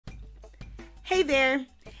Hey there!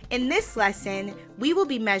 In this lesson, we will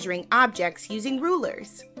be measuring objects using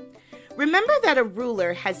rulers. Remember that a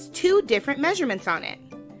ruler has two different measurements on it.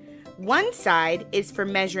 One side is for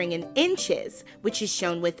measuring in inches, which is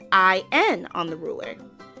shown with IN on the ruler.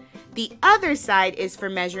 The other side is for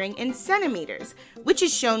measuring in centimeters, which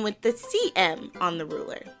is shown with the CM on the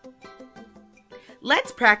ruler.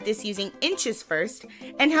 Let's practice using inches first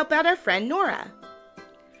and help out our friend Nora.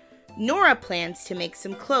 Nora plans to make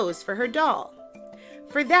some clothes for her doll.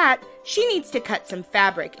 For that, she needs to cut some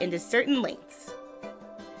fabric into certain lengths.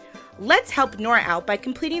 Let's help Nora out by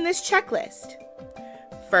completing this checklist.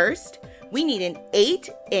 First, we need an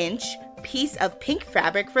 8-inch piece of pink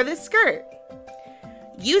fabric for the skirt.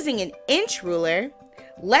 Using an inch ruler,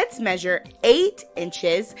 let's measure 8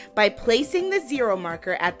 inches by placing the 0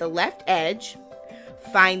 marker at the left edge,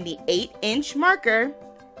 find the 8-inch marker,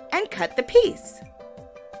 and cut the piece.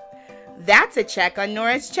 That's a check on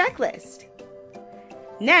Nora's checklist.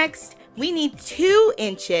 Next, we need 2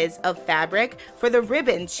 inches of fabric for the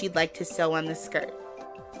ribbons she'd like to sew on the skirt.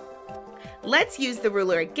 Let's use the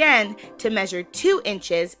ruler again to measure 2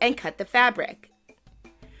 inches and cut the fabric.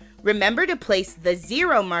 Remember to place the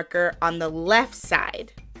 0 marker on the left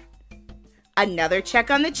side. Another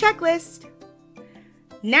check on the checklist.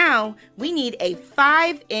 Now, we need a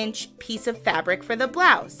 5-inch piece of fabric for the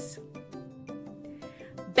blouse.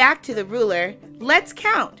 Back to the ruler, let's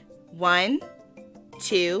count. 1,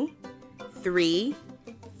 2, 3,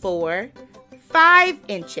 4, 5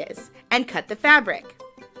 inches and cut the fabric.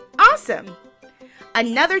 Awesome!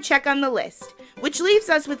 Another check on the list, which leaves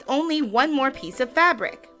us with only one more piece of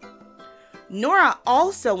fabric. Nora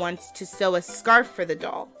also wants to sew a scarf for the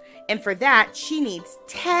doll, and for that she needs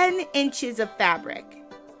 10 inches of fabric.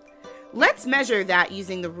 Let's measure that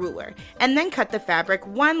using the ruler and then cut the fabric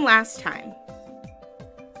one last time.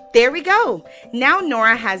 There we go! Now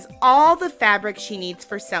Nora has all the fabric she needs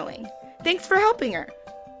for sewing. Thanks for helping her.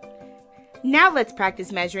 Now let's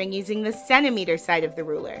practice measuring using the centimeter side of the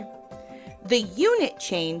ruler. The unit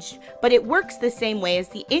changed, but it works the same way as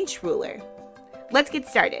the inch ruler. Let's get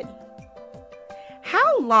started.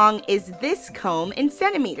 How long is this comb in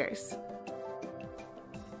centimeters?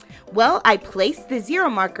 Well, I placed the 0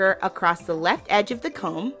 marker across the left edge of the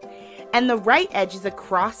comb, and the right edge is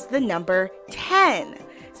across the number 10.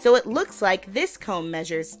 So it looks like this comb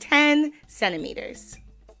measures 10 centimeters.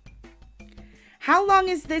 How long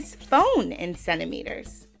is this phone in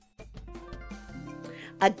centimeters?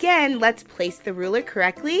 Again, let's place the ruler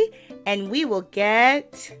correctly and we will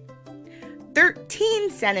get 13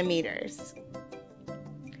 centimeters.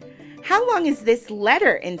 How long is this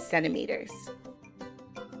letter in centimeters?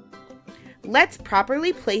 Let's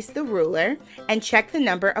properly place the ruler and check the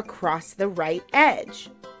number across the right edge.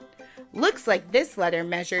 Looks like this letter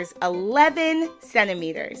measures 11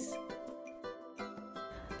 centimeters.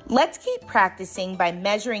 Let's keep practicing by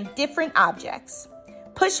measuring different objects.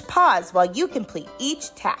 Push pause while you complete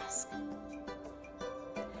each task.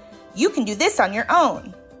 You can do this on your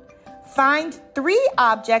own. Find 3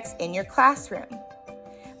 objects in your classroom.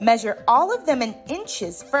 Measure all of them in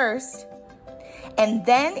inches first, and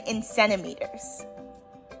then in centimeters.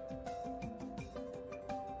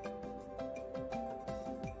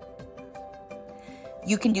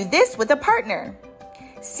 You can do this with a partner.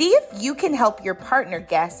 See if you can help your partner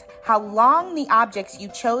guess how long the objects you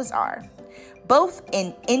chose are, both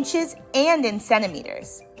in inches and in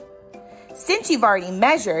centimeters. Since you've already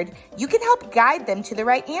measured, you can help guide them to the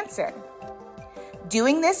right answer.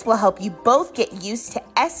 Doing this will help you both get used to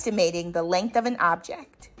estimating the length of an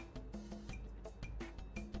object.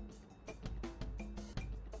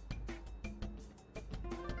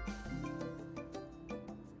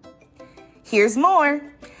 Here's more.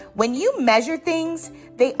 When you measure things,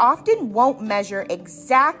 they often won't measure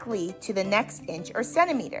exactly to the next inch or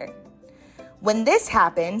centimeter. When this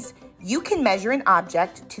happens, you can measure an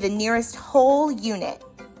object to the nearest whole unit.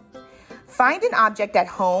 Find an object at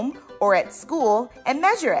home or at school and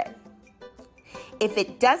measure it. If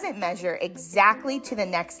it doesn't measure exactly to the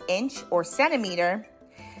next inch or centimeter,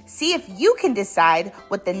 see if you can decide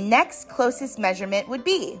what the next closest measurement would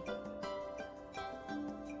be.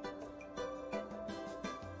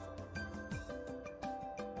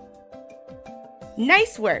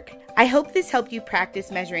 Nice work! I hope this helped you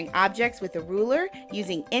practice measuring objects with a ruler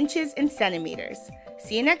using inches and centimeters.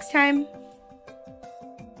 See you next time!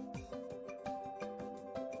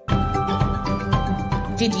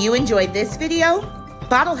 Did you enjoy this video?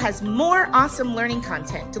 Boddle has more awesome learning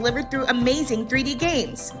content delivered through amazing 3D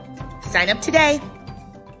games. Sign up today!